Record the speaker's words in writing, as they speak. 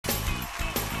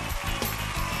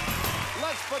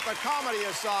put the comedy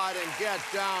aside and get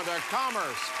down to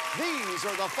commerce. These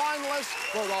are the finalists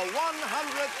for the $100,000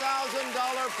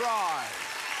 prize.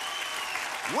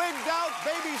 Wigged Out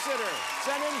Babysitter,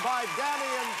 sent in by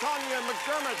Danny and Tanya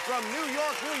McDermott from New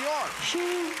York, New York.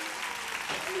 Shane,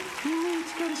 you need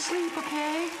to go to sleep,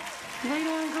 okay? Lay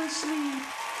down and go to sleep.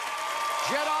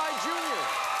 Jedi Jr.,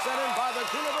 sent in by the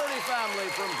Cunaverdi family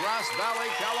from Grass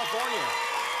Valley, California.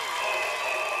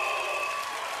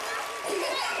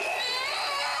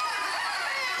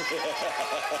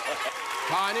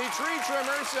 Tiny Tree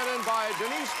Trimmer, sent in by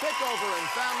Denise Pickover and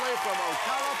family from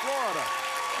Ocala, Florida.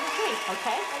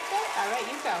 Okay. All right,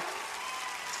 you go.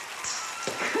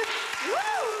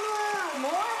 Woo!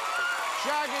 More?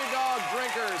 Shaggy Dog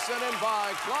Drinker, sent in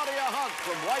by Claudia Huck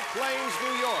from White Plains,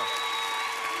 New York.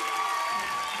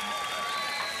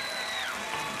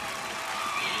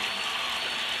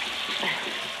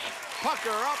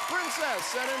 Pucker Up Princess,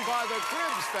 sent in by the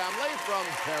Cribbs family from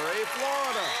Perry,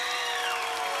 Florida.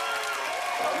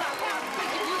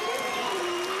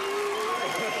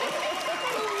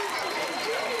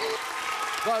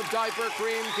 The Diaper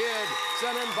Cream Kid,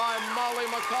 sent in by Molly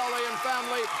McCauley and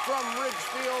family from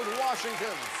Ridgefield,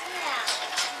 Washington.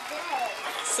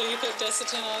 So you put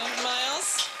Desitin on it,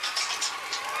 Miles?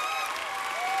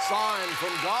 Sign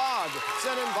from God,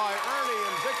 sent in by Ernie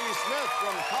and Vicki Smith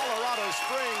from Colorado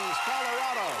Springs,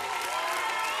 Colorado.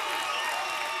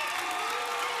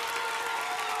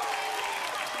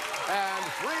 And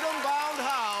Freedom Bound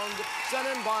Hound, sent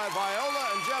in by Viola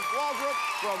and Jeff Waldrop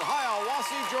from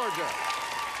Hiawassee, Georgia.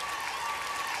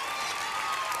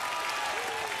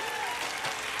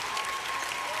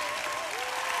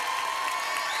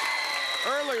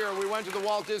 Earlier, we went to the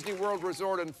Walt Disney World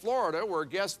Resort in Florida, where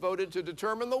guests voted to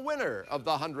determine the winner of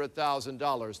the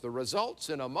 $100,000. The results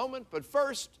in a moment, but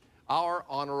first, our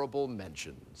honorable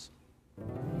mentions.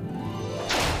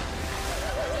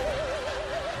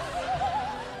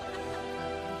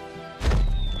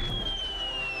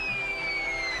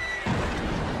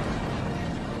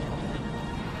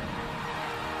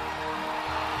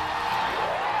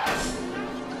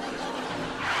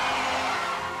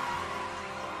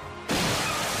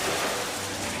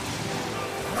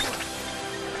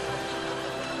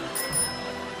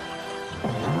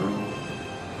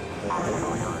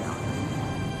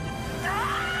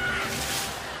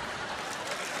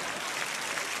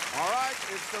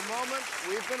 It's the moment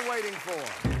we've been waiting for.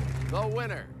 The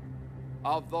winner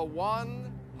of the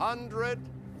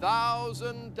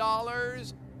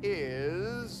 $100,000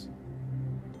 is...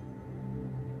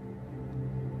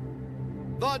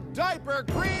 the Diaper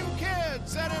Cream Kid,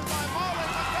 sent in by Molly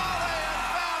McCauley and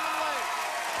family.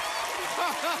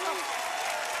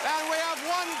 And we have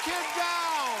one kid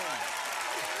down.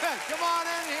 Come on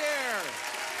in here.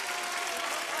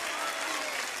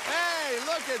 Hey,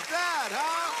 look at that,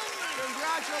 huh?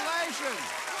 Congratulations.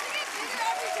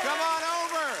 Come on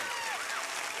over.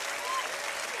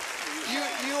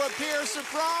 You appear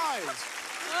surprised.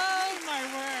 Oh, my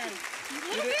word.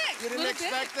 You didn't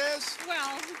expect this?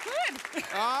 Well, good.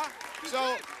 Huh?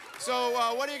 So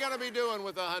what are you going to be doing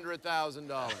with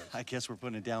 $100,000? I guess we're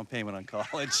putting a down payment on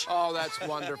college. Oh, that's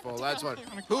wonderful. That's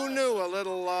wonderful. Who knew a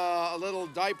little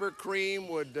diaper cream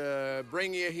would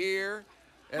bring you here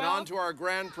and on to our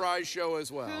grand prize show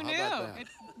as well? Who How knew? about that?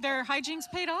 Their hijinks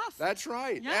paid off. That's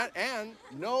right. Yeah. And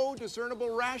no discernible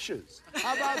rashes.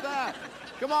 How about that?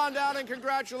 Come on down and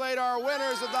congratulate our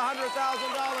winners of the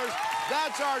 $100,000.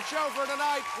 That's our show for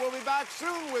tonight. We'll be back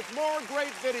soon with more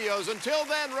great videos. Until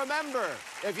then, remember,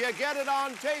 if you get it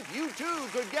on tape, you too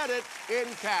could get it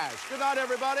in cash. Good night,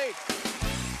 everybody.